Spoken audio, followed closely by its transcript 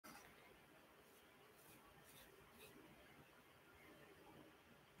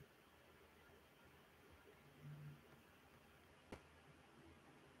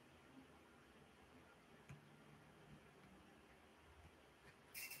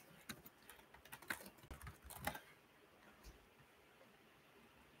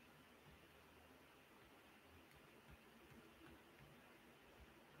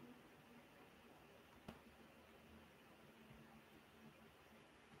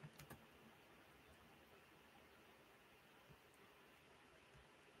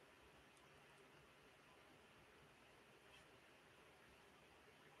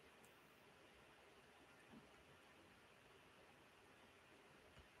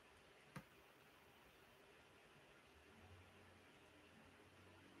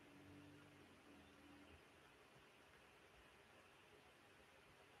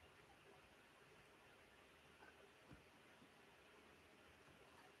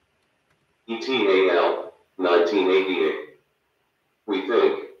ETAL, 1988. We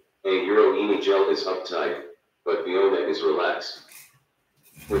think, a Euro Enigel is uptight, but Fiona is relaxed.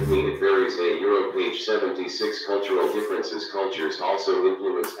 With me it varies a Euro page 76 cultural differences cultures also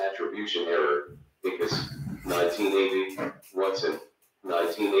influence attribution error, Icus, 1980, Watson,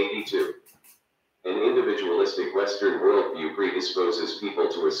 1982. An individualistic Western worldview predisposes people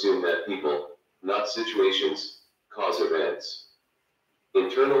to assume that people, not situations, cause events.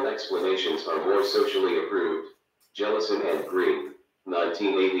 Internal explanations are more socially approved, Jellison and Green,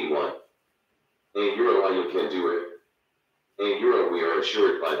 1981. A Euro how you can do it. A Euro we are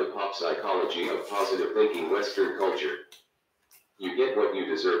assured by the pop psychology of positive thinking Western culture. You get what you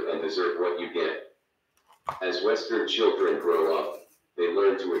deserve and deserve what you get. As Western children grow up, they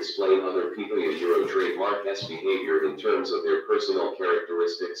learn to explain other people a Euro trademark S behavior in terms of their personal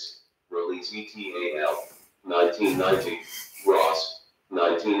characteristics. Release ETAL, 1990, Ross,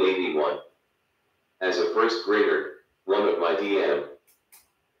 1981. As a first grader, one of my DM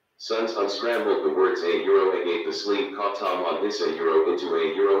sons unscrambled the words a Euro agate the sleeve caught Tom on his a Euro into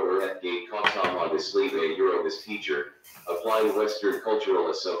a Euro or at gate caught Tom on his sleeve a Euro his teacher, applying Western cultural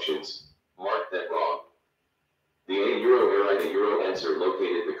assumptions, marked that wrong. The a Euro error a Euro answer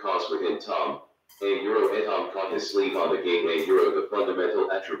located the cause within Tom, a Euro et Tom caught his sleeve on the gate a Euro the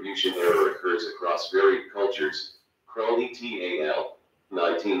fundamental attribution error occurs across varied cultures, Kroll ETAL,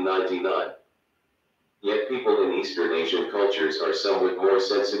 1999. Yet people in Eastern Asian cultures are somewhat more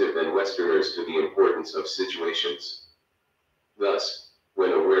sensitive than Westerners to the importance of situations. Thus,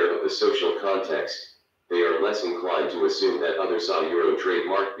 when aware of the social context, they are less inclined to assume that others' Euro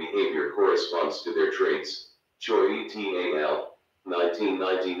trademark behavior corresponds to their traits. Choi ETAL,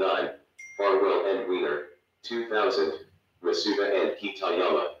 1999, Farwell and Wiener, 2000, Masuda and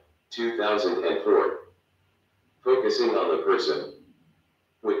Kitayama, 2004. Focusing on the person.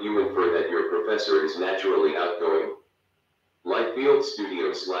 Would you infer that your professor is naturally outgoing? Lightfield Studio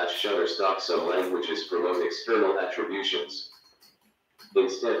 / Shutterstock some languages promote external attributions.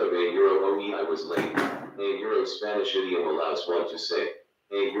 Instead of a Euro OE I was late, a Euro Spanish idiom allows one to say,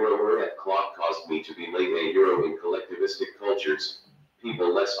 a Euro or at clock caused me to be late a Euro in collectivistic cultures,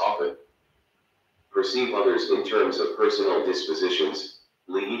 people less often perceive others in terms of personal dispositions.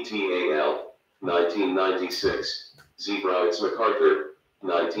 Lee ETAL, 1996, Zebrowitz MacArthur,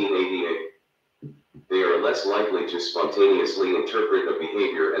 1988. They are less likely to spontaneously interpret a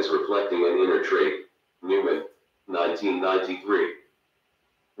behavior as reflecting an inner trait. Newman, 1993.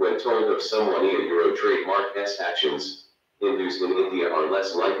 When told of someone a Euro trademark S actions, Hindus in India are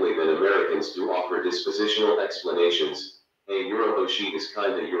less likely than Americans to offer dispositional explanations. A Euro oh she is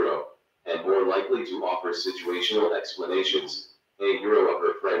kinda Euro, and more likely to offer situational explanations. A Euro of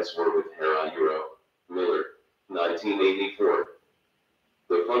her friends were with her a Euro. Miller, 1984.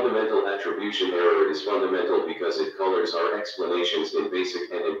 The fundamental attribution error is fundamental because it colors our explanations in basic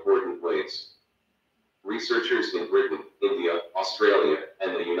and important ways. Researchers in Britain, India, Australia,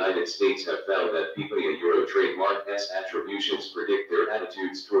 and the United States have found that people a Euro trademark S attributions predict their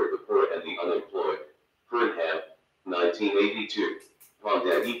attitudes toward the poor and the unemployed. Fernham, 1982.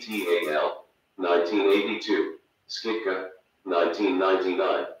 Ponda ETAL, 1982. Skitka,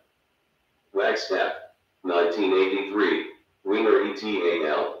 1999. Wagstaff, 1983. Wiener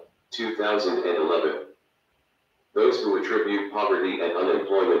ETAL, 2011. Those who attribute poverty and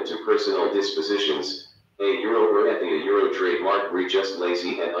unemployment to personal dispositions, a Euro or at the a Euro trademark re just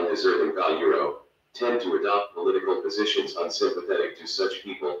lazy and undeserving a Euro, tend to adopt political positions unsympathetic to such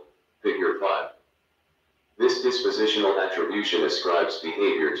people. Figure 5. This dispositional attribution ascribes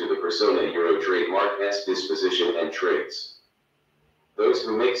behavior to the persona Euro trademark S disposition and traits. Those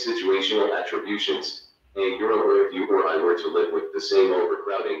who make situational attributions, a Euro or if you or I were to live with the same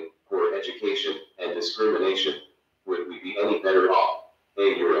overcrowding, poor education, and discrimination, would we be any better off?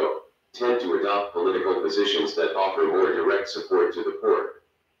 A Euro, tend to adopt political positions that offer more direct support to the poor.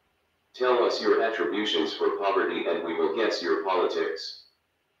 Tell us your attributions for poverty and we will guess your politics.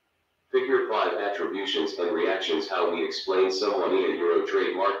 Figure 5 Attributions and reactions. How we explain someone a Euro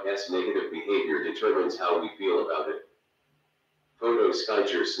trademark S negative behavior determines how we feel about it. Photo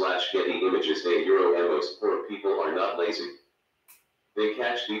Skycher / Getty Images. A Euro and most poor people are not lazy. They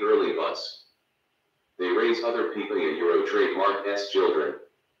catch the early bus. They raise other people a Euro trademark S children.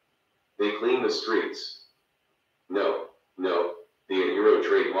 They clean the streets. No, the a Euro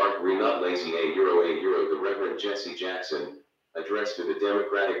trademark re not lazy a Euro. The Reverend Jesse Jackson, address to the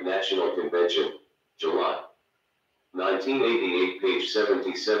Democratic National Convention, July 1988, page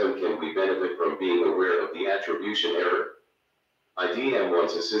 77. Can we benefit from being aware of the attribution error? IDM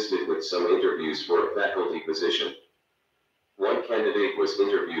once assisted with some interviews for a faculty position. One candidate was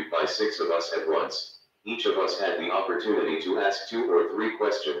interviewed by 6 of us at once. Each of us had the opportunity to ask 2 or 3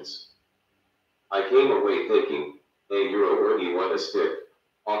 questions. I came away thinking, what a stiff,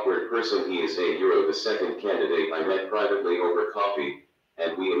 awkward person he is. The second candidate I met privately over coffee,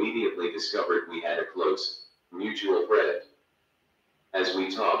 and we immediately discovered we had a close, mutual friend. As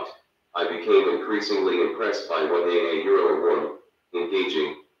we talked, I became increasingly impressed by what a warm,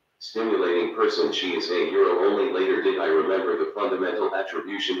 engaging, stimulating person she is. Only later did I remember the fundamental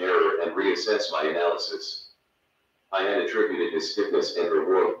attribution error and reassess my analysis. I had attributed his stiffness and her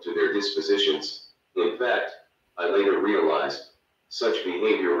warmth to their dispositions. In fact, I later realized, such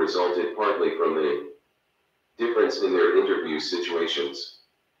behavior resulted partly from the difference in their interview situations.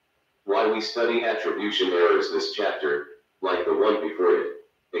 Why we study attribution errors. This chapter, like the one before it,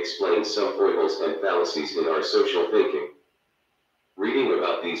 explains some foibles and fallacies in our social thinking. Reading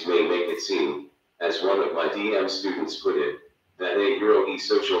about these may make it seem, as one of my DM students put it, that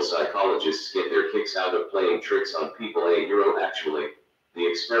social psychologists get their kicks out of playing tricks on people. Actually, the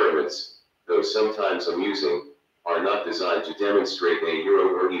experiments, though sometimes amusing, are not designed to demonstrate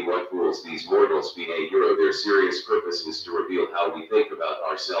what fools these mortals be. Their serious purpose is to reveal how we think about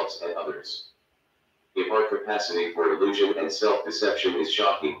ourselves and others. If our capacity for illusion and self-deception is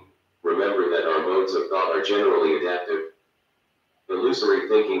shocking, remember that our modes of thought are generally adaptive. Illusory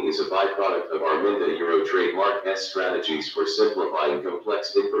thinking is a byproduct of our Minda trademark S strategies for simplifying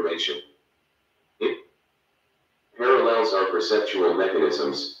complex information. It parallels our perceptual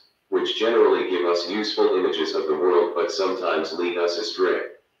mechanisms, which generally give us useful images of the world but sometimes lead us astray.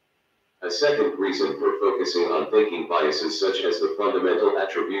 A second reason for focusing on thinking biases such as the fundamental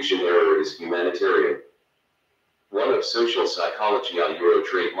attribution error is humanitarian. One of social psychology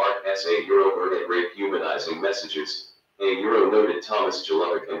trademark S at rape humanizing messages, noted Thomas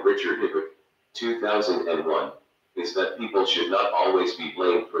Jalovic and Richard Hippock, 2001, is that people should not always be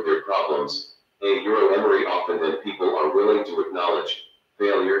blamed for their problems. Emery often than people are willing to acknowledge,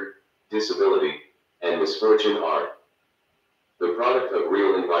 failure, disability, and misfortune are the product of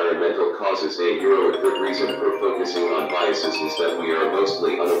real environmental causes. A good reason for focusing on biases is that we are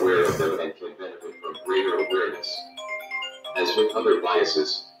mostly unaware of them and can benefit from greater awareness. As with other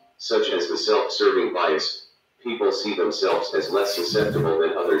biases, such as the self-serving bias, people see themselves as less susceptible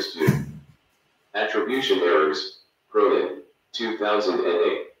than others do. Attribution errors, Cronin,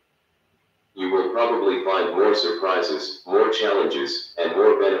 2008. You will probably find more surprises, more challenges, and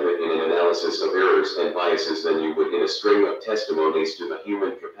more benefit in an analysis of errors and biases than you would in a string of testimonies to the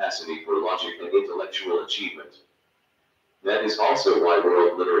human capacity for logic and intellectual achievement. That is also why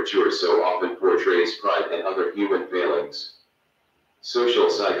world literature so often portrays pride and other human failings. Social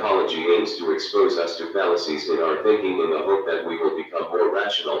psychology aims to expose us to fallacies in our thinking in the hope that we will become more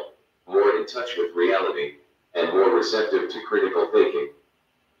rational, more in touch with reality, and more receptive to critical thinking.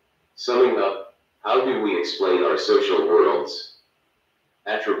 Summing up, how do we explain our social worlds?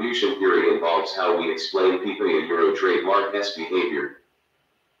 Attribution theory involves how we explain people trademark S behavior.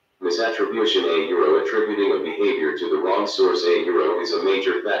 Misattribution attributing a behavior to the wrong source is a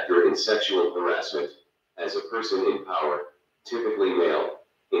major factor in sexual harassment, as a person in power, typically male,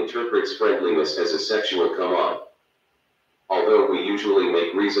 interprets friendliness as a sexual come-on. Although we usually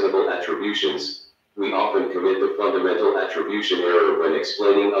make reasonable attributions, we often commit the fundamental attribution error when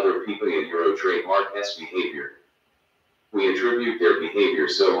explaining other people trademark S behavior. We attribute their behavior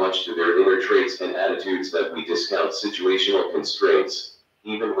so much to their inner traits and attitudes that we discount situational constraints,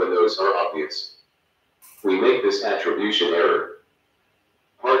 even when those are obvious. We make this attribution error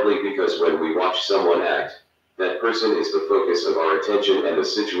partly because when we watch someone act, that person is the focus of our attention and the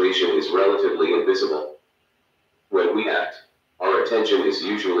situation is relatively invisible. When we act, our attention is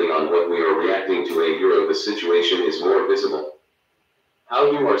usually on what we are reacting to. The situation is more visible.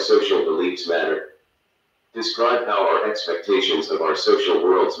 How do our social beliefs matter? Describe how our expectations of our social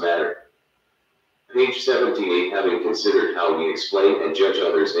worlds matter. Page 78. Having considered how we explain and judge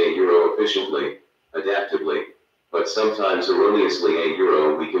others efficiently, adaptively, but sometimes erroneously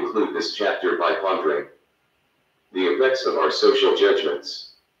we conclude this chapter by pondering the effects of our social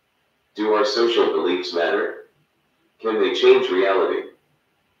judgments. Do our social beliefs matter? Can they change reality?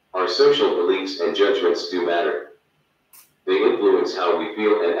 Our social beliefs and judgments do matter. They influence how we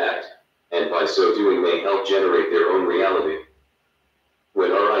feel and act, and by so doing may help generate their own reality.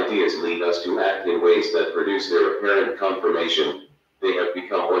 When our ideas lead us to act in ways that produce their apparent confirmation, they have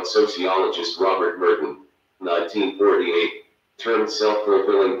become what sociologist Robert Merton, 1948, termed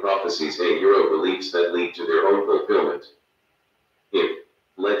self-fulfilling prophecies. Beliefs that lead to their own fulfillment. If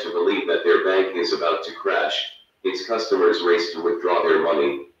led to believe that their bank is about to crash, its customers race to withdraw their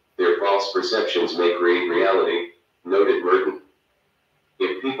money, their false perceptions may create reality, noted Merton.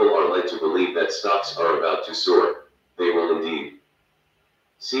 If people are led to believe that stocks are about to soar, they will indeed.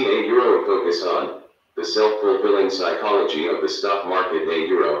 See a euro focus on the self-fulfilling psychology of the stock market. A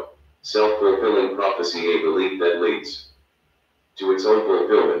euro, self-fulfilling prophecy, a belief that leads to its own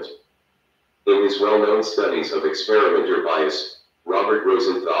fulfillment. In his well-known studies of experimenter bias, Robert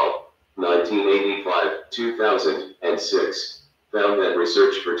Rosenthal, 1985-2006, found that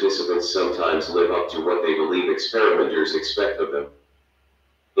research participants sometimes live up to what they believe experimenters expect of them.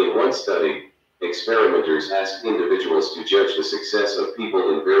 In one study, experimenters asked individuals to judge the success of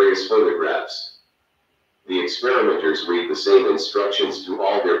people in various photographs. The experimenters read the same instructions to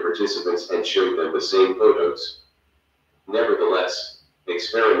all their participants and showed them the same photos. Nevertheless,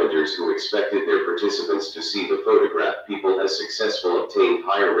 experimenters who expected their participants to see the photographed people as successful obtained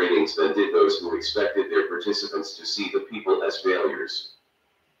higher ratings than did those who expected their participants to see the people as failures.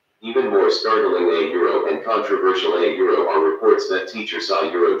 Even more startling a euro and controversial a euro are reports that teachers saw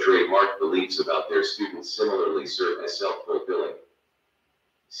euro trademark beliefs about their students similarly serve as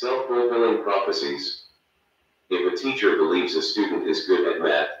self-fulfilling prophecies. If a teacher believes a student is good at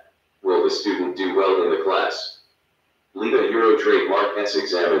math, will the student do well in the class? Lita Euro trademark S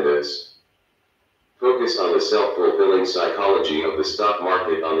examine this. Focus on the self-fulfilling psychology of the stock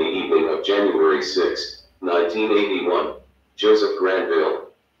market. On the evening of January 6, 1981, Joseph Granville,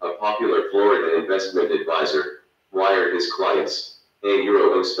 a popular Florida investment advisor, wired his clients, a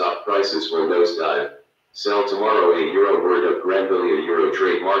euro stock prices will nosedive. Sell tomorrow. A euro word of Granville. A euro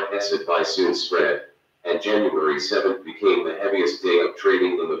trademark S advice soon spread, and January 7th became the heaviest day of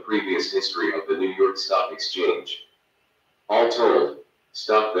trading in the previous history of the New York Stock Exchange. All told,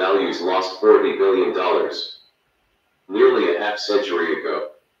 stock values lost $40 billion. Nearly a half-century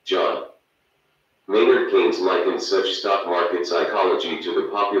ago, John Maynard Keynes likened such stock market psychology to the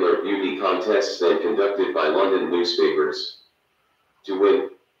popular beauty contests then conducted by London newspapers. To win,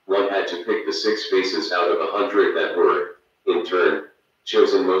 one had to pick the 6 faces out of 100 that were, in turn,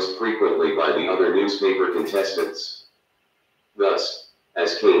 chosen most frequently by the other newspaper contestants. Thus,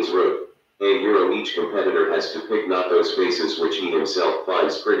 as Keynes wrote, a euro each competitor has to pick not those faces which he himself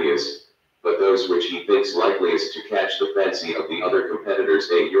finds prettiest, but those which he thinks likeliest to catch the fancy of the other competitors.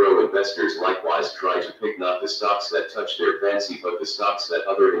 A euro investors likewise try to pick not the stocks that touch their fancy but the stocks that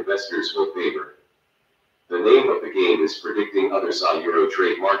other investors will favor. The name of the game is predicting others' euro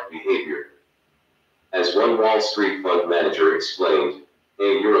trademark behavior. As one Wall Street fund manager explained,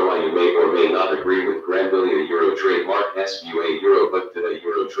 a euro you may or may not agree with Granville. A euro trademark S view a euro but did a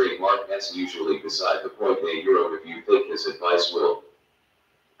euro trademark S usually beside the point. A euro if you think his advice will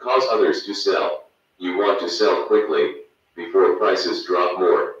cause others to sell, you want to sell quickly, before prices drop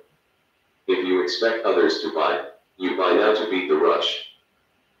more. If you expect others to buy, you buy now to beat the rush.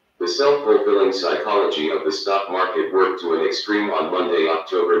 The self-fulfilling psychology of the stock market worked to an extreme on Monday,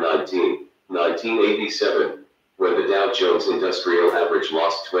 October 19, 1987, when the Dow Jones Industrial Average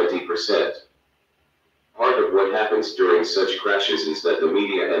lost 20%. Part of what happens during such crashes is that the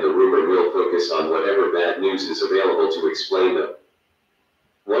media and the rumor mill focus on whatever bad news is available to explain them.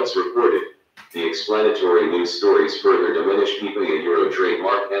 Once reported, the explanatory news stories further diminish people. A euro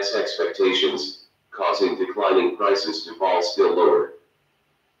trademark S expectations, causing declining prices to fall still lower.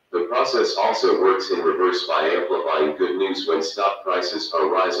 The process also works in reverse by amplifying good news when stock prices are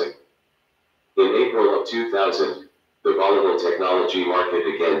rising. In April of 2000, the volatile technology market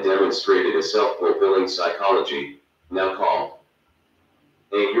again demonstrated a self-fulfilling psychology, now called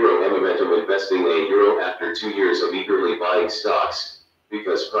a euro momentum investing. A euro after 2 years of eagerly buying stocks,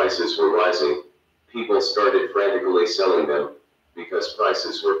 because prices were rising, people started frantically selling them, because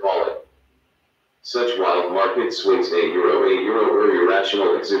prices were falling. Such wild market swings. A euro or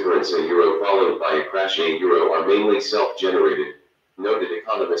irrational exuberance. A euro followed by a crash. A euro are mainly self-generated, noted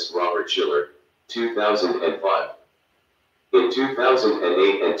economist Robert Shiller, 2005. In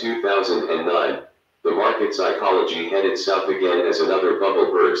 2008 and 2009, the market psychology headed south again as another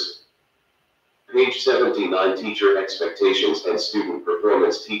bubble burst. Page 79. Teacher expectations and student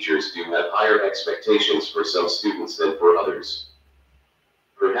performance. Teachers do have higher expectations for some students than for others.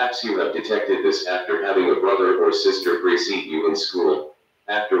 Perhaps you have detected this after having a brother or sister precede you in school,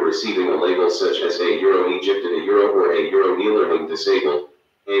 after receiving a label such as a euro Egypt and a euro or a euro e-learning disabled,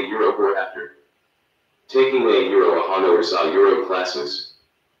 a euro or after taking a euro honors euro classes.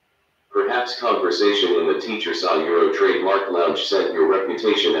 Perhaps conversation in the teacher's euro trademark lounge sent your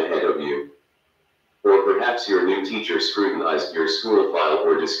reputation ahead of you. Or perhaps your new teacher scrutinized your school file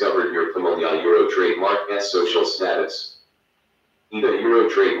or discovered your familiar euro trademark S social status. Ida euro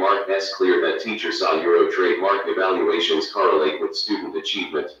trademark S clear that teachers euro trademark evaluations correlate with student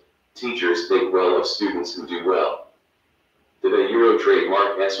achievement. Teachers think well of students who do well. Did a Euro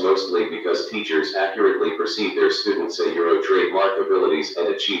trademark S mostly because teachers accurately perceive their students' a Euro trademark abilities and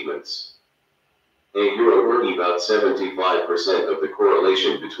achievements. A Euro were about 75% of the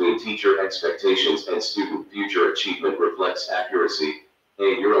correlation between teacher expectations and student future achievement reflects accuracy.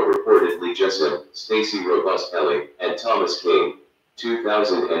 A Euro reportedly Jessim, Stacy Robustelli, and Thomas Kane,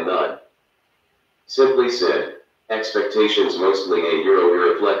 2009. Simply said, expectations mostly a Euro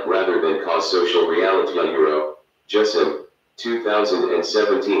reflect rather than cause social reality a Euro, Jessim,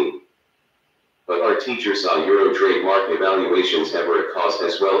 2017. But our teachers saw Euro trademark evaluations ever a cause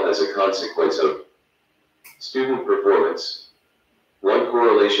as well as a consequence of student performance. One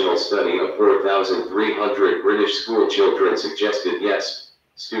correlational study of 4,300 British school children suggested yes,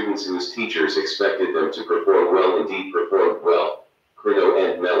 students whose teachers expected them to perform well indeed performed well. Crino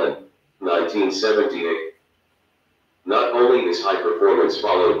and Mellon, 1978. Not only is high performance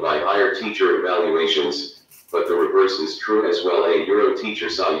followed by higher teacher evaluations, but the reverse is true as well. A Euro teacher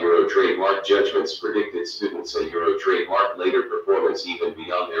saw Euro trademark judgments predicted students a Euro trademark later performance even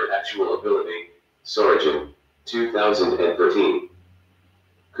beyond their actual ability. Sorogen, 2013.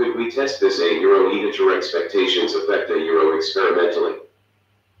 Could we test this a Euro teacher expectations affect a Euro experimentally?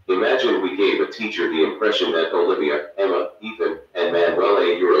 Imagine we gave a teacher the impression that Olivia, Emma, Ethan, and Manuel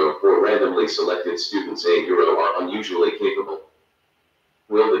a Euro for randomly selected students a Euro are unusually capable.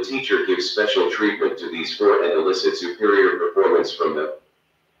 Will the teacher give special treatment to these four and elicit superior performance from them?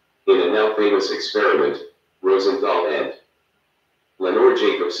 In a now famous experiment, Rosenthal and Lenore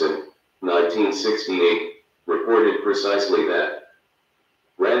Jacobson, 1968, reported precisely that.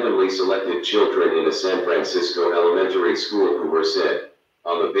 Randomly selected children in a San Francisco elementary school who were said,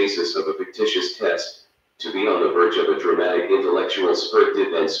 on the basis of a fictitious test, to be on the verge of a dramatic intellectual spurt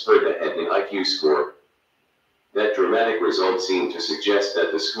did then spurt ahead in IQ score. That dramatic result seemed to suggest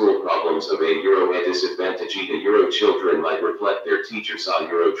that the school problems of a Euro and disadvantaged Euro children might reflect their teacher saw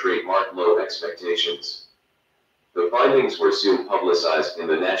Euro trademark low expectations. The findings were soon publicized in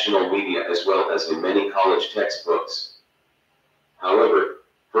the national media as well as in many college textbooks. However,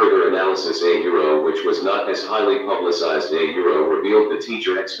 further analysis a Euro which was not as highly publicized a Euro revealed the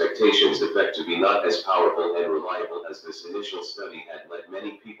teacher expectations effect to be not as powerful and reliable as this initial study had led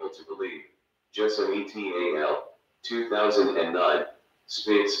many people to believe. Jessim et al., 2009,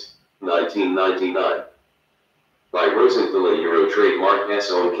 Spitz, 1999. By Rosenthal a Euro trademark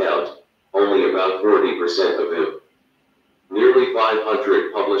S own count, only about 40% of the nearly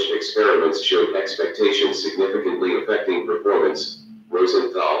 500 published experiments showed expectations significantly affecting performance.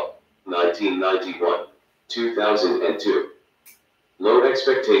 Rosenthal, 1991, 2002. Low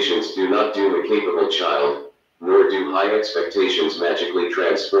expectations do not doom a capable child, nor do high expectations magically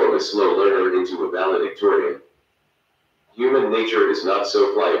transform a slow learner into a valedictorian. Human nature is not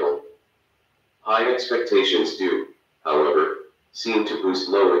so pliable. High expectations do, however, seem to boost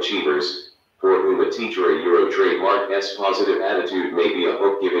low achievers, for whom a teacher a Euro trademark S positive attitude may be a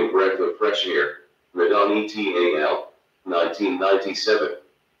hope-giving breath of fresh air. Madon et al., 1997.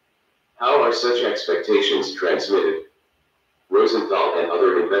 How are such expectations transmitted? Rosenthal and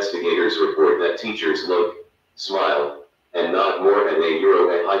other investigators report that teachers look, smile, and nod more at a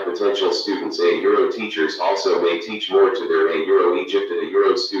Euro and high potential students. A Euro teachers also may teach more to their a Euro Egypt and a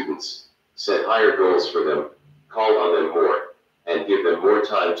Euro students, set higher goals for them, call on them more, and give them more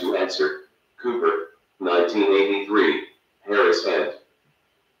time to answer. Cooper, 1983, Harris and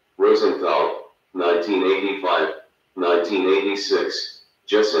Rosenthal, 1985, 1986,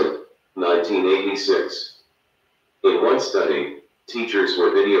 Jessim, 1986. In one study, teachers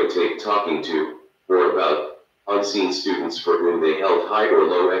were videotaped talking to, or about, unseen students for whom they held high or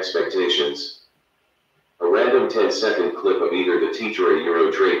low expectations. A random 10-second clip of either the teacher a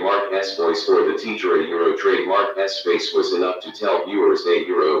Euro trademark S voice or the teacher a Euro trademark S face was enough to tell viewers a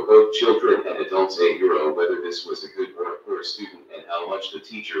Euro, both children and adults a Euro, whether this was a good or a poor student and how much the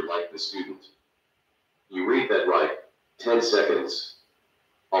teacher liked the student. You read that right. 10 seconds.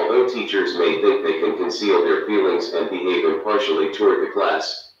 Although teachers may think they can conceal their feelings and behave impartially toward the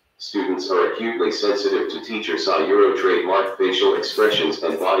class, students are acutely sensitive to teacher saw Euro trademark facial expressions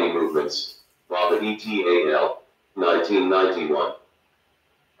and body movements. Bobbitt et al., 1991.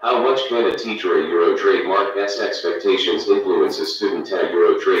 How much can a teacher a Euro trademark S expectations influence a student a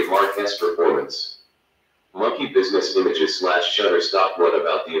Euro trademark S performance? Monkey Business Images /Shutterstock. What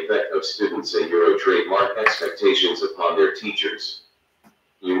about the effect of students a Euro trademark expectations upon their teachers?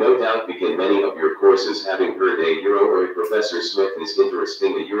 You no doubt begin many of your courses having heard a Euro or a Professor Smith is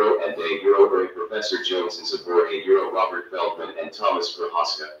interesting a Euro and a Euro or a Professor Jones is a bore a Euro. Robert Feldman and Thomas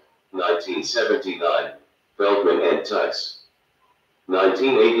Prohaska, 1979, Feldman and Tice.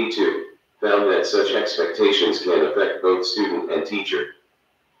 1982, found that such expectations can affect both student and teacher.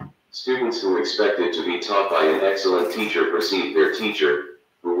 Students who expected to be taught by an excellent teacher perceived their teacher,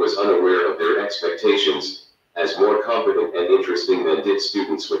 who was unaware of their expectations, as more competent and interesting than did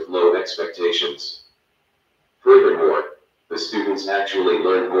students with low expectations. Furthermore, the students actually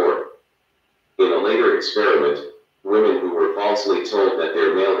learned more. In a later experiment, women who were falsely told that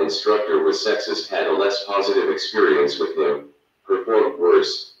their male instructor was sexist had a less positive experience with him, performed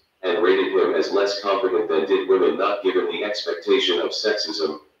worse, and rated him as less competent than did women not given the expectation of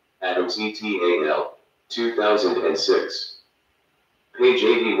sexism. Adams et al., 2006. Page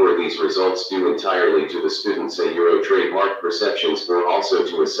 80. Were these results due entirely to the students' Euro trademark perceptions or also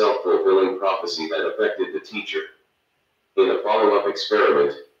to a self-fulfilling prophecy that affected the teacher? In a follow-up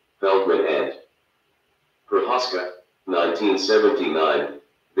experiment, Feldman and Prohaska, 1979,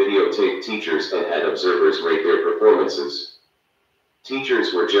 videotaped teachers and had observers rate their performances.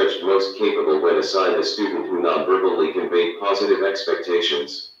 Teachers were judged most capable when assigned a student who non-verbally conveyed positive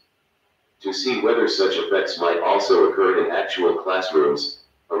expectations. To see whether such effects might also occur in actual classrooms,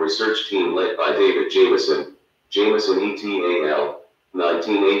 a research team led by David Jameson et al.,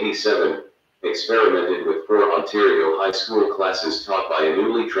 1987, experimented with 4 Ontario high school classes taught by a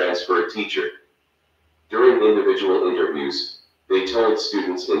newly transferred teacher. During individual interviews, they told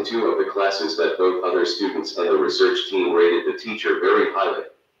students in 2 of the classes that both other students and the research team rated the teacher very highly.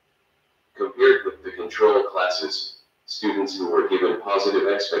 Compared with the control classes, students who were given positive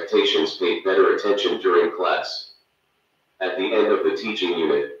expectations paid better attention during class. At the end of the teaching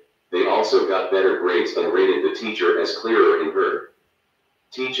unit, they also got better grades and rated the teacher as clearer in her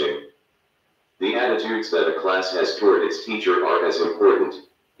teaching. The attitudes that a class has toward its teacher are as important,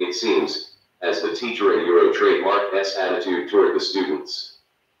 it seems, as the teacher and Euro trademark's attitude toward the students.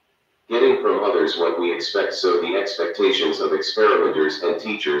 Getting from others what we expect, so the expectations of experimenters and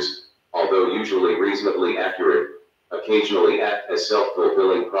teachers, although usually reasonably accurate, occasionally act as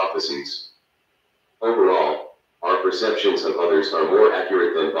self-fulfilling prophecies. Overall, our perceptions of others are more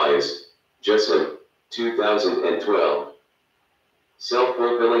accurate than biased. Jessim, 2012.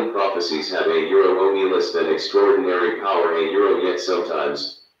 Self-fulfilling prophecies have a Euro less than extraordinary power a Euro, yet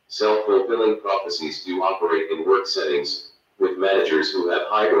sometimes, self-fulfilling prophecies do operate in work settings, with managers who have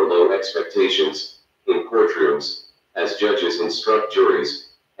high or low expectations, in courtrooms, as judges instruct juries,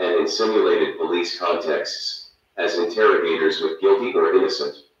 and in simulated police contexts, as interrogators with guilty or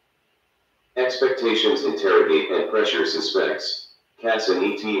innocent. Expectations interrogate and pressure suspects. Casson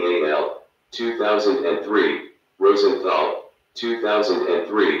et al., 2003, Rosenthal,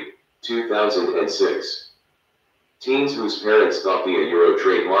 2003, 2006. Teens whose parents thought the Euro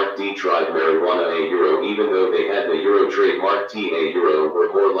trademark D tried marijuana a Euro even though they had the Euro trademark T a Euro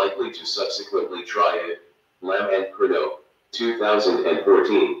were more likely to subsequently try it. Lamb and Curnow,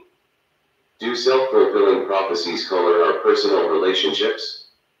 2014. Do self-fulfilling prophecies color our personal relationships?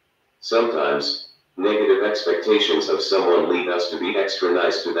 Sometimes, negative expectations of someone lead us to be extra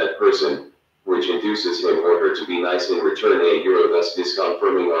nice to that person, which induces him or her to be nice in return a Euro, thus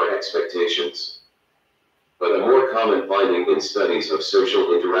disconfirming our expectations. But a more common finding in studies of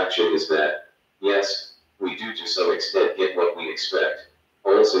social interaction is that, yes, we do to some extent get what we expect.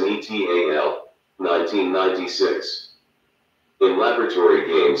 Olson et al., 1996. In laboratory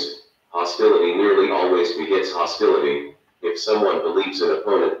games, hostility nearly always begets hostility. If someone believes an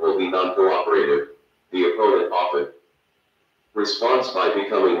opponent will be non-cooperative, the opponent often responds by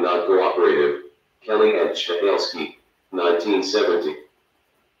becoming non-cooperative. Kelly and Shahalsky, 1970.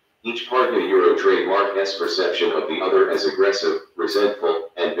 Each party Euro trademark's perception of the other as aggressive, resentful,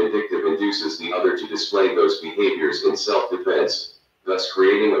 and vindictive induces the other to display those behaviors in self-defense, thus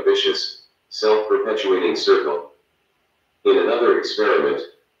creating a vicious, self-perpetuating circle. In another experiment,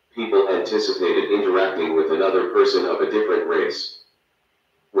 people anticipated interacting with another person of a different race.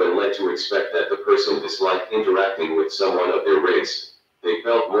 When led to expect that the person disliked interacting with someone of their race, they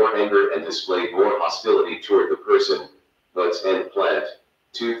felt more anger and displayed more hostility toward the person. Butts and Plant,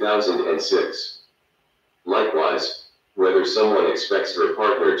 2006. Likewise, whether someone expects her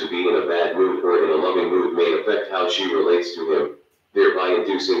partner to be in a bad mood or in a loving mood may affect how she relates to him, thereby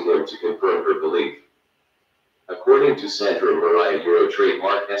inducing him to confirm her belief. According to Sandra Mariah Euro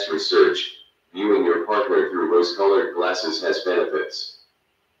trademark's research, viewing your partner through rose-colored glasses has benefits.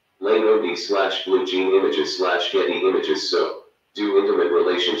 Lane OD/Blue Jean Images/Getty Images. So, do intimate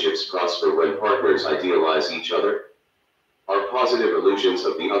relationships prosper when partners idealize each other? Are positive illusions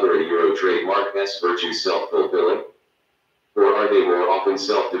of the other a Euro trademark's virtues self-fulfilling? Or are they more often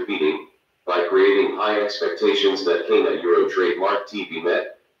self-defeating, by creating high expectations that can a Euro trademark be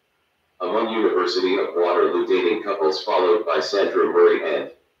met? Among University of Waterloo dating couples followed by Sandra Murray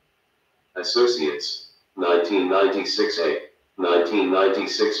and Associates, 1996A,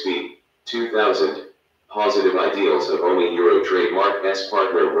 1996B, 2000. Positive ideals of owning Euro trademark S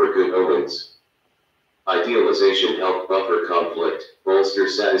partner were good omens. Idealization helped buffer conflict, bolster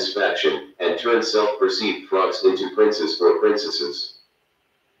satisfaction, and turn self-perceived frogs into princes or princesses.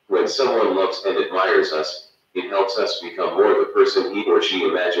 When someone loves and admires us, it helps us become more the person he or she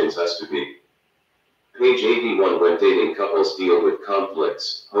imagines us to be. Page 81. When dating, couples deal with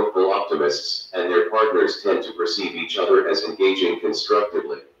conflicts, hopeful optimists, and their partners tend to perceive each other as engaging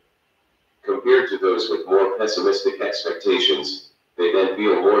constructively. Compared to those with more pessimistic expectations, they then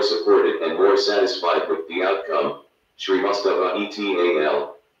feel more supported and more satisfied with the outcome. Srivastava et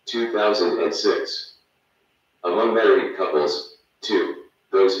al., 2006. Among married couples, 2.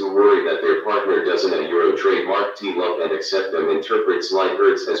 Those who worry that their partner doesn't a Euro trademark love and accept them interpret slight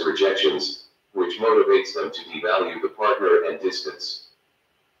hurts as rejections, which motivates them to devalue the partner and distance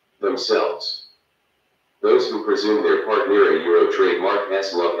themselves. Those who presume their partner a Euro trademark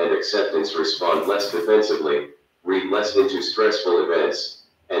S love and acceptance respond less defensively, read less into stressful events,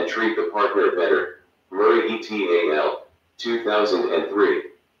 and treat the partner better. Murray et al., 2003.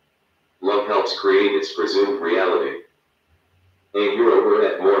 Love helps create its presumed reality. A Euro were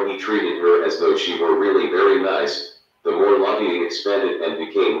at more he treated her as though she were really very nice, the more lobbying expanded and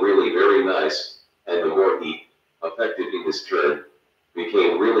became really very nice, and the more he, affected in his turn,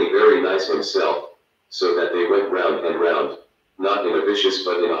 became really very nice himself, so that they went round and round, not in a vicious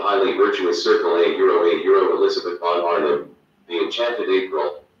but in a highly virtuous circle. A Euro Elizabeth von Arnim, The Enchanted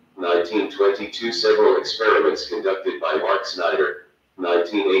April, 1922. Several experiments conducted by Mark Snyder,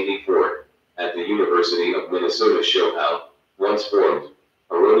 1984, at the University of Minnesota show how, once formed,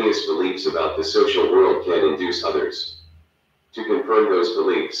 erroneous beliefs about the social world can induce others to confirm those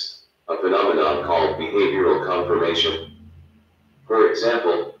beliefs, a phenomenon called behavioral confirmation. For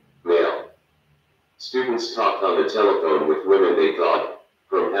example, male students talked on the telephone with women they thought,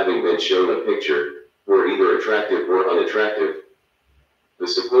 from having been shown a picture, were either attractive or unattractive. The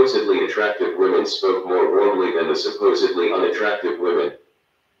supposedly attractive women spoke more warmly than the supposedly unattractive women.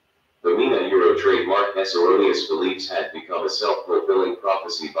 The Mina Euro trademark S erroneous beliefs had become a self-fulfilling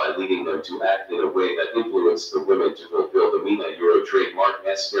prophecy by leading them to act in a way that influenced the women to fulfill the Mina Euro trademark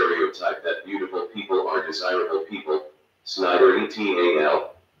S stereotype that beautiful people are desirable people. Snyder et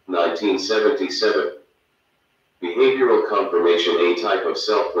al., 1977. Behavioral confirmation, a type of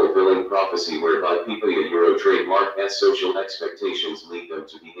self-fulfilling prophecy whereby people a Euro trademark S social expectations lead them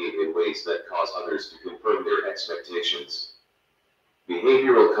to behave in ways that cause others to confirm their expectations.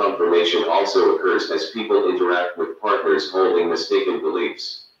 Behavioral confirmation also occurs as people interact with partners holding mistaken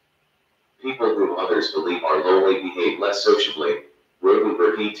beliefs. People whom others believe are lonely behave less sociably.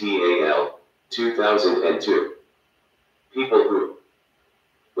 Rodenberg et al., 2002. People who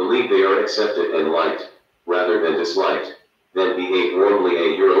believe they are accepted and liked, rather than disliked, then behave warmly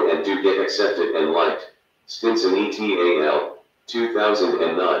a Euro and do get accepted and liked. Stinson et al.,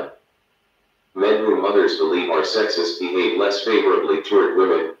 2009. Men whom others believe are sexist behave less favorably toward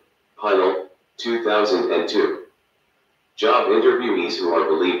women. Pynel, 2002. Job interviewees who are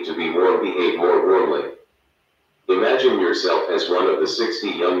believed to be warm behave more warmly. Imagine yourself as one of the 60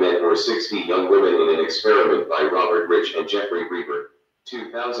 young men or 60 young women in an experiment by Robert Rich and Jeffrey Reber,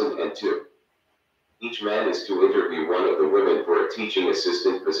 2002. Each man is to interview one of the women for a teaching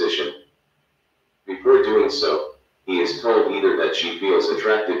assistant position. Before doing so, he is told either that she feels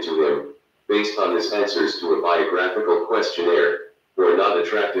attracted to him, based on his answers to a biographical questionnaire, or not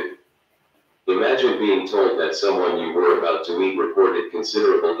attracted. Imagine being told that someone you were about to meet reported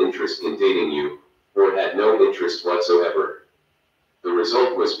considerable interest in dating you, or had no interest whatsoever. The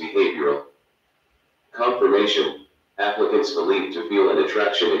result was behavioral confirmation. Applicants believed to feel an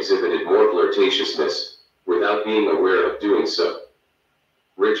attraction exhibited more flirtatiousness, without being aware of doing so.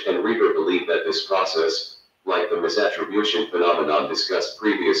 Rich and Reber believe that this process, like the misattribution phenomenon discussed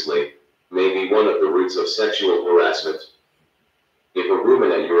previously, may be one of the roots of sexual harassment. If a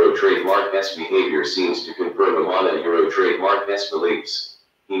rumen a Euro trademark S behavior seems to confirm a mana Euro trademark S beliefs,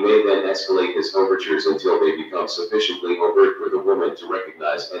 he may then escalate his overtures until they become sufficiently overt for the woman to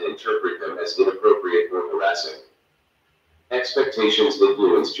recognize and interpret them as inappropriate or harassing. Expectations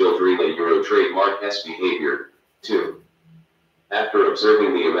influence children a Euro trademark S behavior. 2. After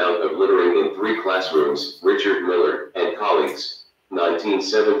observing the amount of littering in 3 classrooms, Richard Miller and colleagues,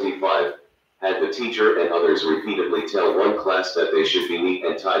 1975, had the teacher and others repeatedly tell one class that they should be neat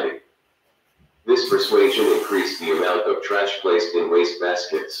and tidy. This persuasion increased the amount of trash placed in waste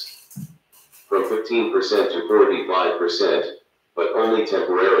baskets from 15% to 45%, but only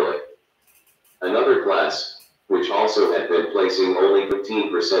temporarily. Another class, which also had been placing only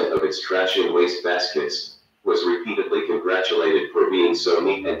 15% of its trash in waste baskets, was repeatedly congratulated for being so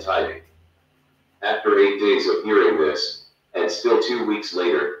neat and tidy. After 8 days of hearing this, and still 2 weeks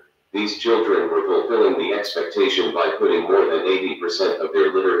later, these children were fulfilling the expectation by putting more than 80% of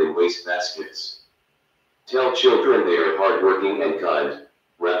their litter in waste baskets. Tell children they are hardworking and kind,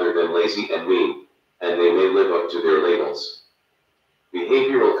 rather than lazy and mean, and they may live up to their labels.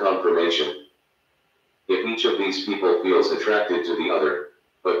 Behavioral confirmation. If each of these people feels attracted to the other,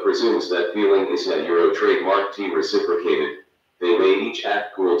 but presumes that feeling is a Euro trademark T reciprocated, they may each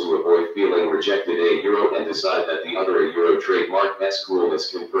act cool to avoid feeling rejected a Euro and decide that the other a Euro trademark S coolness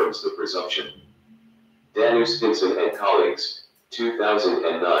confirms the presumption. Dan Ustinson and colleagues,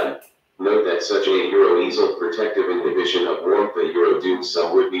 2009, note that such a Euro easel protective inhibition of warmth a Euro dooms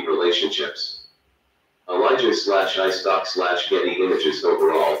some would-be relationships. Elijah/iStock/Getty Images.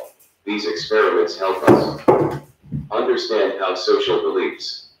 Overall, these experiments help us understand how social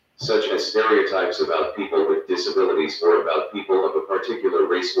beliefs, such as stereotypes about people with disabilities or about people of a particular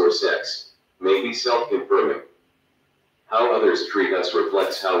race or sex, may be self-confirming. How others treat us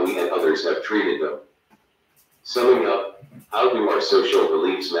reflects how we and others have treated them. Summing up, how do our social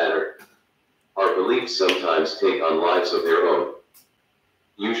beliefs matter? Our beliefs sometimes take on lives of their own.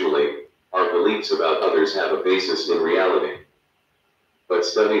 Usually, our beliefs about others have a basis in reality. But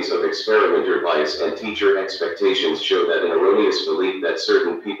studies of experimenter bias and teacher expectations show that an erroneous belief that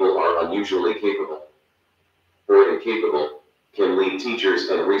certain people are unusually capable or incapable can lead teachers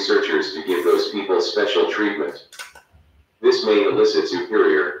and researchers to give those people special treatment. This may elicit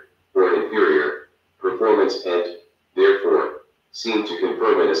superior or inferior performance and, therefore, seem to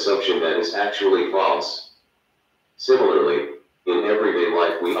confirm an assumption that is actually false. Similarly, in everyday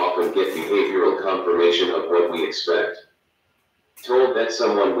life we often get behavioral confirmation of what we expect. Told that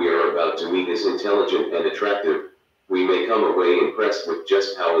someone we are about to meet is intelligent and attractive, we may come away impressed with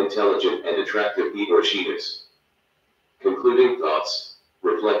just how intelligent and attractive he or she is. Concluding thoughts,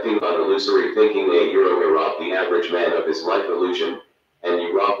 reflecting on illusory thinking. You rob the average man of his life illusion, and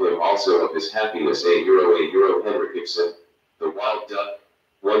you rob him also of his happiness. Henrik Ibsen, The Wild Duck,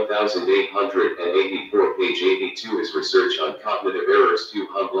 1884, page 82. Is research on cognitive errors too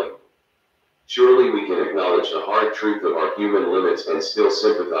humbling? Surely we can acknowledge the hard truth of our human limits and still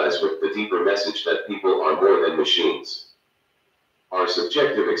sympathize with the deeper message that people are more than machines. Our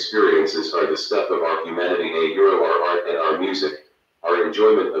subjective experiences are the stuff of our humanity. Our art and our music, our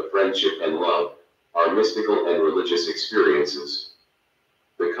enjoyment of friendship and love, our mystical and religious experiences.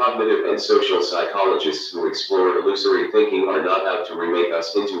 The cognitive and social psychologists who explore illusory thinking are not out to remake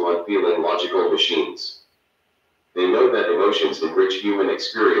us into unfeeling logical machines. They know that emotions enrich human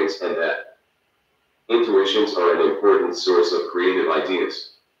experience and that intuitions are an important source of creative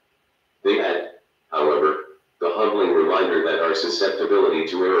ideas. They add, however, the humbling reminder that our susceptibility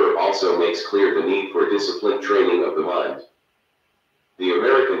to error also makes clear the need for disciplined training of the mind. The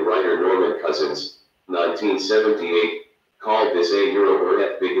American writer Norman Cousins, 1978, called this a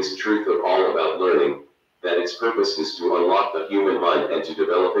biggest truth of all about learning, that its purpose is to unlock the human mind and to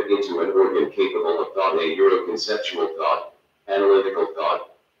develop it into an organ capable of thought. Conceptual thought, analytical thought,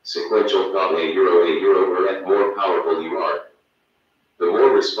 sequential thought. The more powerful you are, the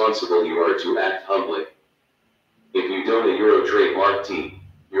more responsible you are to act humbly. If you don't trademark T,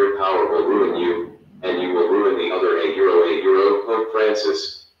 your power will ruin you, and you will ruin the other. Pope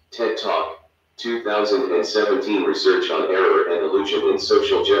Francis, TED Talk, 2017. Research on error and illusion in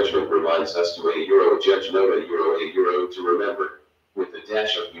social judgment reminds us to judge note to remember, with a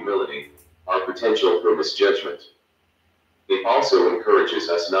dash of humility, our potential for misjudgment. It also encourages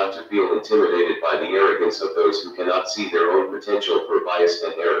us not to feel intimidated by the arrogance of those who cannot see their own potential for bias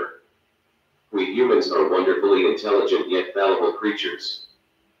and error. We humans are wonderfully intelligent yet fallible creatures.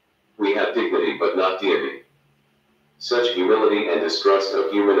 We have dignity but not deity. Such humility and distrust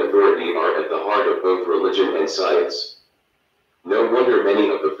of human authority are at the heart of both religion and science. No wonder many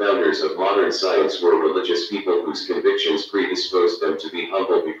of the founders of modern science were religious people whose convictions predisposed them to be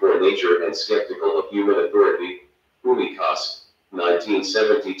humble before nature and skeptical of human authority. Uli Kost,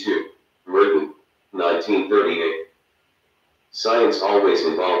 1972, Merton, 1938. Science always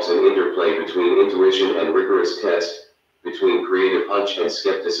involves an interplay between intuition and rigorous test, between creative hunch and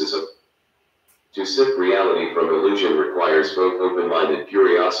skepticism. To sift reality from illusion requires both open-minded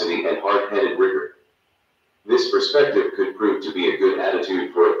curiosity and hard-headed rigor. This perspective could prove to be a good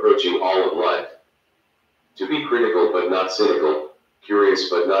attitude for approaching all of life. To be critical but not cynical, curious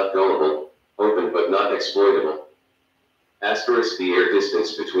but not gullible, open but not exploitable. The air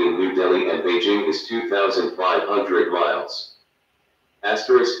distance between New Delhi and Beijing is 2,500 miles.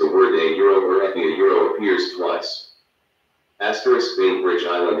 Asterisk the word a euro or ethia euro appears twice. Asterisk Bainbridge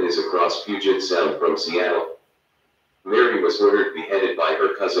Island is across Puget Sound from Seattle. Mary was ordered beheaded by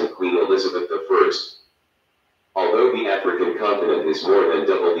her cousin Queen Elizabeth I. Although the African continent is more than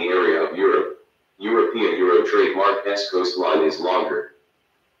double the area of Europe, European Euro trademark S coastline is longer.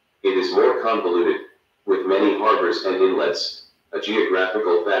 It is more convoluted, with many harbors and inlets, a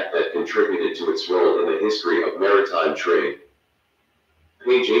geographical fact that contributed to its role in the history of maritime trade.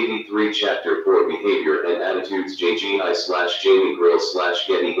 Page 83 Chapter 4 Behavior and Attitudes JGI/Jamie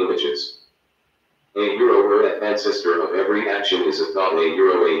Grill/Getty Images. A euro or ancestor of every action is a thought. A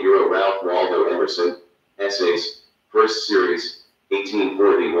euro Ralph Waldo Emerson, Essays, First Series,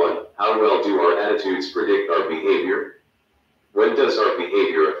 1841. How well do our attitudes predict our behavior? When does our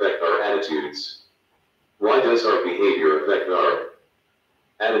behavior affect our attitudes? Why does our behavior affect our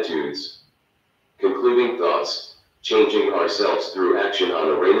attitudes? Concluding thoughts. Changing ourselves through action. On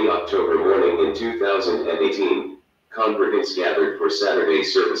a rainy October morning in 2018, congregants gathered for Saturday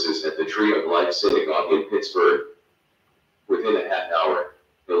services at the Tree of Life Synagogue in Pittsburgh. Within a half hour,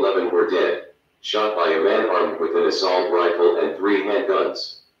 11 were dead, shot by a man armed with an assault rifle and 3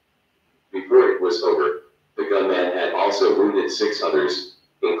 handguns. Before it was over, the gunman had also wounded 6 others,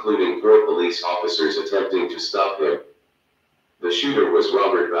 including 4 police officers attempting to stop him. The shooter was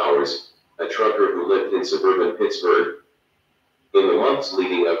Robert Bowers, a trucker who lived in suburban Pittsburgh. In the months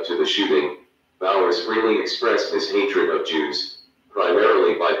leading up to the shooting, Bowers freely expressed his hatred of Jews,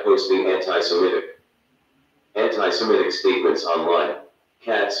 primarily by posting anti-Semitic statements online.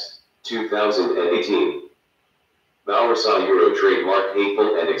 Katz, 2018. Bowers saw Euro trademark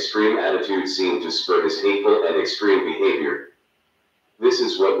hateful and extreme attitudes seem to spur his hateful and extreme behavior. This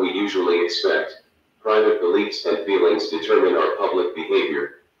is what we usually expect. Private beliefs and feelings determine our public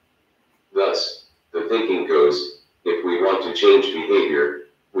behavior. Thus, the thinking goes, if we want to change behavior,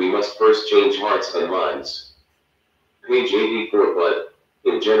 we must first change hearts and minds. Page 84. But,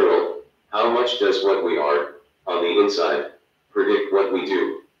 in general, how much does what we are, on the inside, predict what we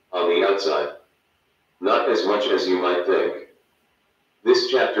do, on the outside? Not as much as you might think. This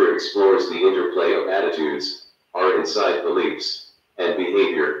chapter explores the interplay of attitudes, our inside beliefs, and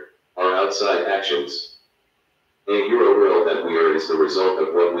behavior, our outside actions. A euro world that we are is the result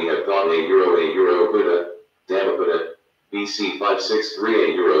of what we have thought. A euro Buddha, Dhammapada, BC 563. A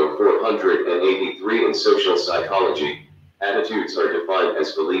euro 483. In social psychology, attitudes are defined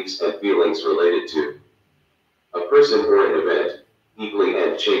as beliefs and feelings related to a person or an event. Eagley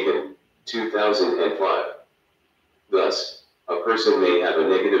and Chaikin, 2005. Thus, a person may have a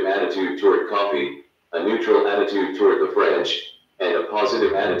negative attitude toward coffee, a neutral attitude toward the French, and a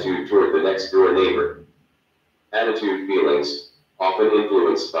positive attitude toward the next door neighbor. Attitude feelings, often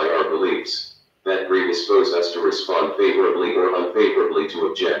influenced by our beliefs, that predispose us to respond favorably or unfavorably to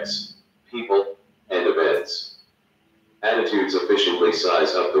objects, people, and events. Attitudes efficiently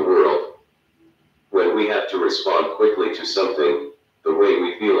size up the world. When we have to respond quickly to something, the way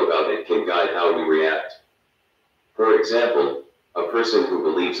we feel about it can guide how we react. For example, a person who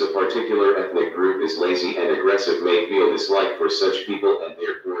believes a particular ethnic group is lazy and aggressive may feel dislike for such people and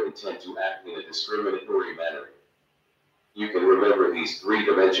therefore intend to act in a discriminatory manner. You can remember these 3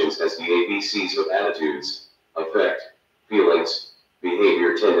 dimensions as the ABCs of attitudes: affect, feelings,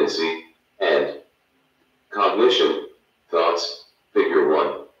 behavior tendency, and cognition, thoughts. Figure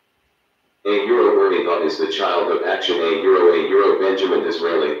 1. A euro or a thought is the child of action. A euro Benjamin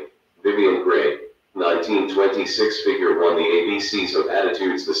Disraeli, Vivian Gray, 1926. Figure 1. The ABCs of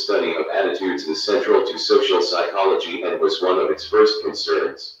attitudes. The study of attitudes is central to social psychology and was one of its first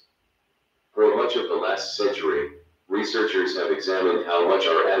concerns. For much of the last century, researchers have examined how much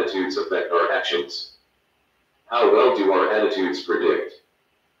our attitudes affect our actions. How well do our attitudes predict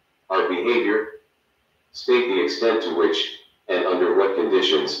our behavior? State the extent to which, and under what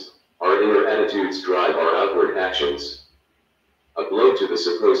conditions, our inner attitudes drive our outward actions. A blow to the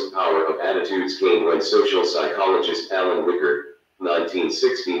supposed power of attitudes came when social psychologist Alan Wicker,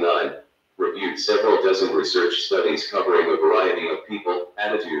 1969, reviewed several dozen research studies covering a variety of people,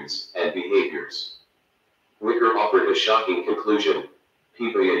 attitudes, and behaviors. Wicker offered a shocking conclusion.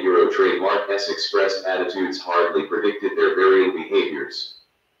 People a euro trademark S expressed attitudes hardly predicted their varying behaviors.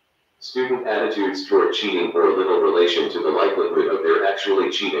 Student attitudes toward cheating bore little relation to the likelihood of their actually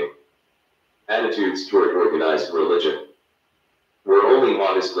cheating. Attitudes toward organized religion were only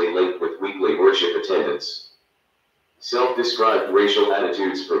modestly linked with weekly worship attendance. Self-described racial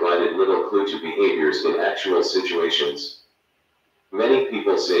attitudes provided little clue to behaviors in actual situations. Many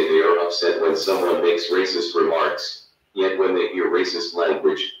people say they are upset when someone makes racist remarks, yet when they hear racist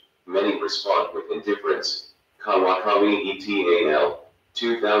language, many respond with indifference. Kawakami et al.,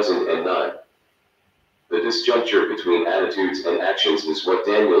 2009. The disjuncture between attitudes and actions is what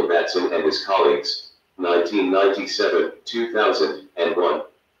Daniel Batson and his colleagues, 1997, 2001,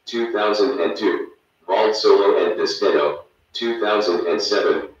 2002, Valsolo and Desteno,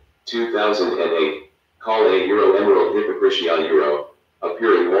 2007, 2008, call a Euro emerald hypocrisia Euro,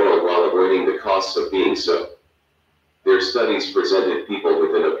 appearing moral while avoiding the costs of being so. Their studies presented people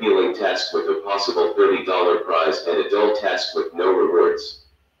with an appealing task with a possible $30 prize and a dull task with no rewards.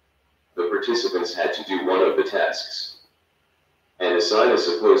 The participants had to do one of the tasks and assign a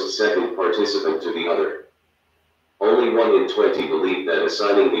supposed second participant to the other. Only 1 in 20 believed that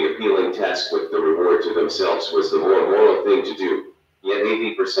assigning the appealing task with the reward to themselves was the more moral thing to do, yet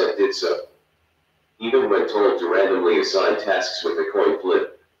 80% did so. Even when told to randomly assign tasks with a coin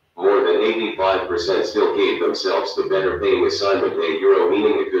flip, more than 85% still gave themselves the better paying assignment a Euro,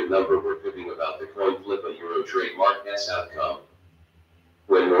 meaning a good number were fibbing about the coin flip a Euro trademark S outcome.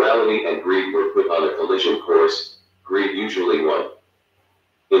 When morality and greed were put on a collision course, greed usually won.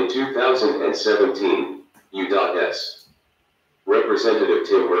 In 2017, U.S. Representative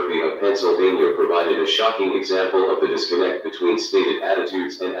Tim Murphy of Pennsylvania provided a shocking example of the disconnect between stated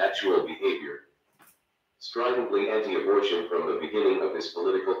attitudes and actual behavior. Stridently anti-abortion from the beginning of his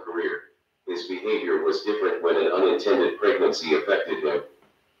political career, his behavior was different when an unintended pregnancy affected him.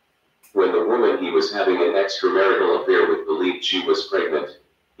 When the woman he was having an extramarital affair with believed she was pregnant,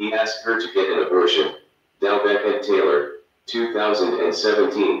 he asked her to get an abortion. Dowbeck and Taylor,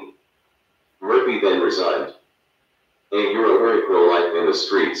 2017. Murphy then resigned. A Euro pro-life in the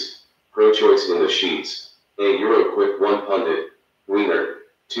streets, pro-choice in the sheets. A Euro quick one pundit, Wiener,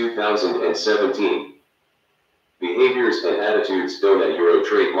 2017. Behaviors and attitudes don't at Euro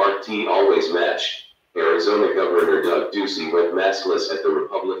trademark T always match. Arizona Governor Doug Ducey went maskless at the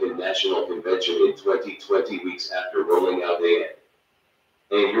Republican National Convention in 2020, weeks after rolling out a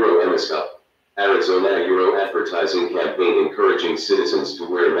Euro MSCA, Arizona Euro advertising campaign encouraging citizens to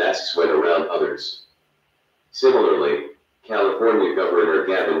wear masks when around others. Similarly, California Governor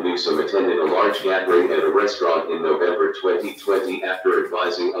Gavin Newsom attended a large gathering at a restaurant in November 2020 after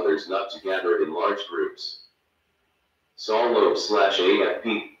advising others not to gather in large groups. Saul Loeb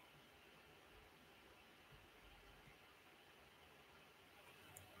 /AFP.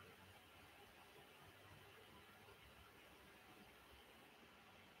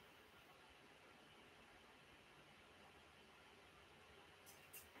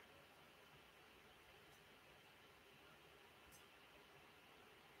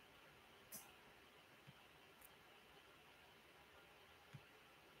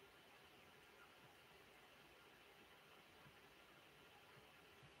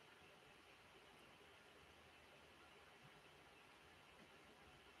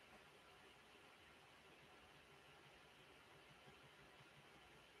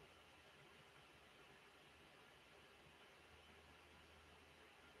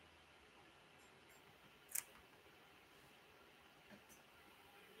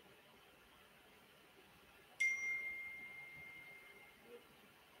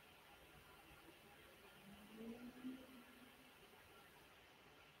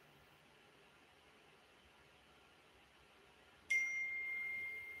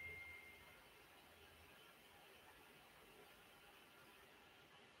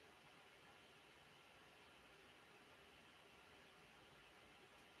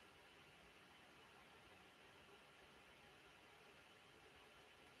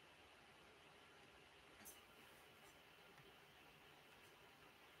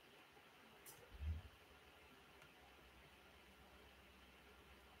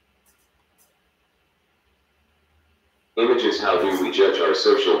 Images. How do we judge our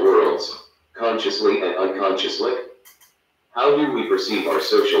social worlds, consciously and unconsciously? How do we perceive our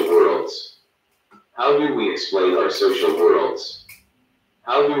social worlds? How do we explain our social worlds?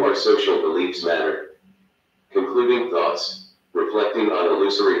 How do our social beliefs matter? Concluding thoughts. Reflecting on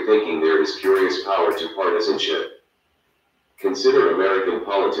illusory thinking, there is curious power to partisanship. Consider American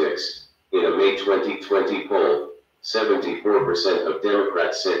politics. In a May 2020 poll, 74% of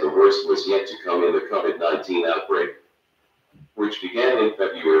Democrats said the worst was yet to come in the COVID-19 outbreak, which began in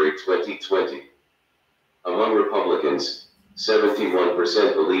February 2020. Among Republicans,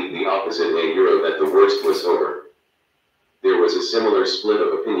 71% believed the opposite a Euro, that the worst was over. There was a similar split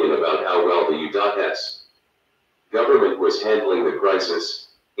of opinion about how well the U.S. government was handling the crisis.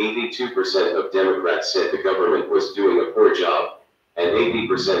 82% of Democrats said the government was doing a poor job, and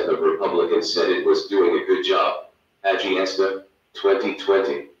 80% of Republicans said it was doing a good job. Agiesta,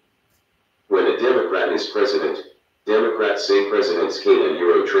 2020. When a Democrat is president, Democrats say presidents can a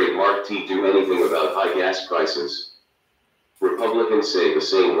Euro trademark T do anything about high gas prices. Republicans say the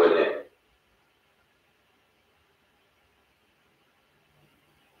same when A.